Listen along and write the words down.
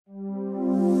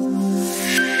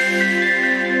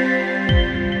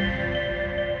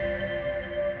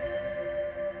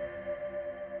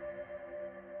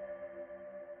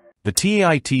The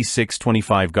TAI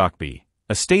T625 Gökbey,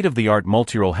 a state-of-the-art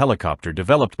multirole helicopter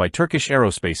developed by Turkish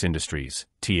Aerospace Industries,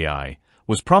 TAI,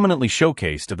 was prominently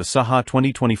showcased at the SAHA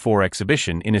 2024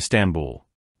 exhibition in Istanbul.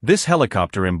 This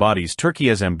helicopter embodies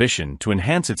Türkiye's ambition to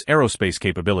enhance its aerospace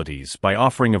capabilities by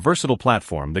offering a versatile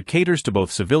platform that caters to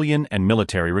both civilian and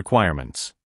military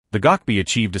requirements. The Gökbey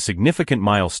achieved a significant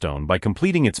milestone by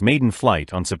completing its maiden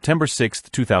flight on September 6,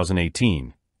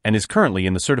 2018, and is currently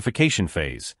in the certification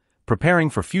phase, preparing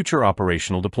for future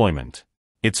operational deployment.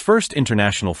 Its first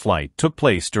international flight took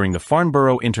place during the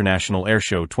Farnborough International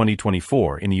Airshow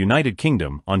 2024 in the United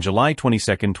Kingdom on July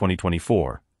 22,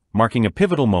 2024, marking a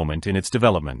pivotal moment in its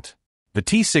development. The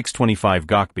T625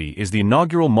 Gökbey is the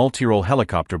inaugural multirole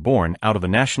helicopter born out of the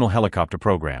National Helicopter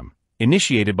Program,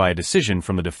 initiated by a decision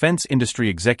from the Defense Industry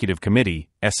Executive Committee,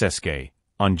 SSK,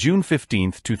 on June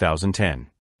 15, 2010.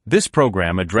 This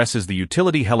program addresses the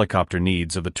utility helicopter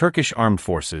needs of the Turkish Armed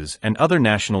Forces and other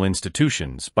national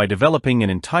institutions by developing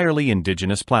an entirely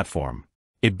indigenous platform.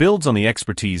 It builds on the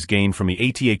expertise gained from the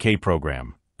ATAK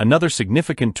program, another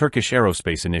significant Turkish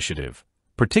aerospace initiative,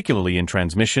 particularly in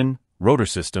transmission, rotor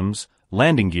systems,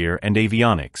 landing gear and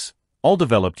avionics, all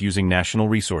developed using national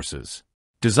resources.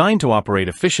 Designed to operate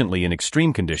efficiently in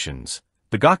extreme conditions,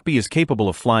 the Gökbey is capable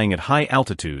of flying at high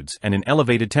altitudes and in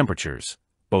elevated temperatures,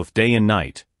 both day and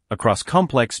night, across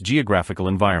complex geographical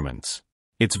environments.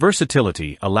 Its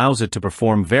versatility allows it to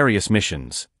perform various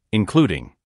missions,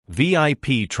 including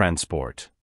VIP transport,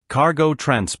 cargo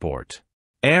transport,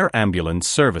 air ambulance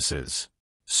services,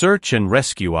 search and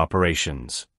rescue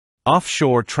operations,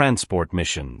 offshore transport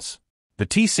missions. The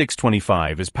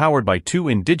T625 is powered by two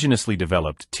indigenously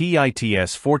developed TEI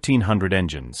TS1400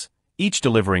 engines, each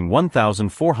delivering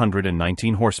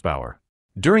 1,419 horsepower.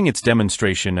 During its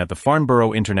demonstration at the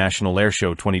Farnborough International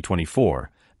Airshow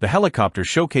 2024, the helicopter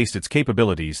showcased its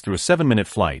capabilities through a 7-minute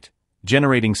flight,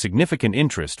 generating significant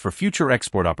interest for future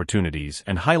export opportunities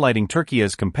and highlighting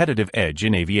Türkiye's competitive edge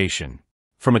in aviation.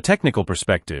 From a technical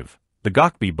perspective, the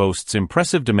Gökbey boasts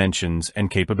impressive dimensions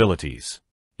and capabilities.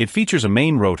 It features a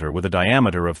main rotor with a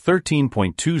diameter of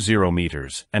 13.20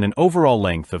 meters and an overall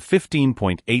length of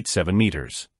 15.87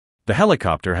 meters. The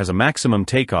helicopter has a maximum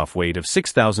takeoff weight of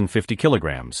 6,050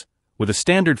 kilograms, with a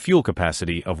standard fuel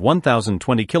capacity of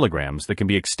 1,020 kilograms that can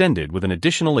be extended with an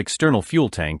additional external fuel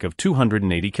tank of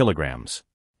 280 kilograms.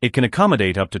 It can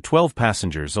accommodate up to 12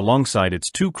 passengers alongside its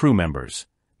 2 crew members,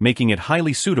 making it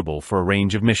highly suitable for a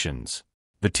range of missions.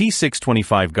 The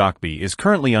T625 Gökbey is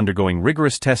currently undergoing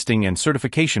rigorous testing and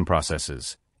certification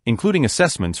processes, including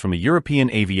assessments from the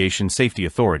European Aviation Safety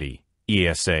Authority,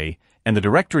 EASA, and the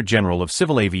Directorate General of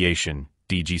Civil Aviation,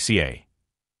 DGCA.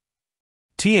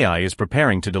 TAI is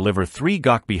preparing to deliver 3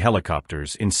 Gökbey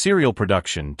helicopters in serial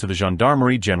production to the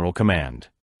Gendarmerie General Command.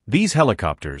 These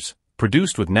helicopters,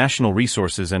 produced with national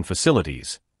resources and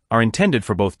facilities, are intended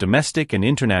for both domestic and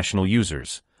international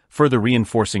users, further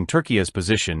reinforcing Türkiye's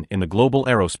position in the global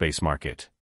aerospace market.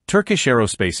 Turkish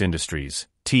Aerospace Industries,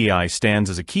 TAI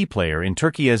stands as a key player in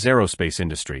Türkiye's aerospace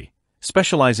industry,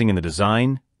 specializing in the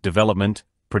design, development,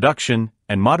 production,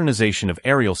 and modernization of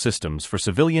aerial systems for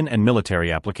civilian and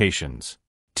military applications.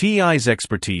 TAI's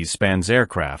expertise spans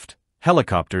aircraft,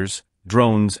 helicopters,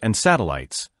 drones, and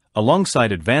satellites,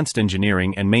 alongside advanced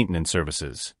engineering and maintenance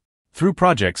services. Through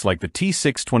projects like the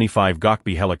T625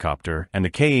 Gökbey helicopter and the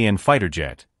KAN fighter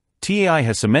jet, TAI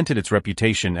has cemented its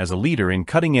reputation as a leader in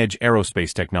cutting-edge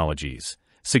aerospace technologies,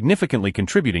 significantly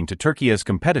contributing to Türkiye's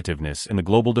competitiveness in the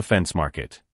global defense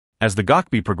market. As the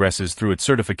Gökbey progresses through its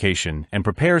certification and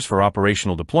prepares for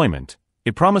operational deployment,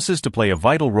 it promises to play a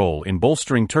vital role in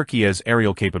bolstering Türkiye's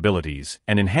aerial capabilities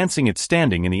and enhancing its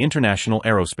standing in the international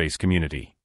aerospace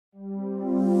community.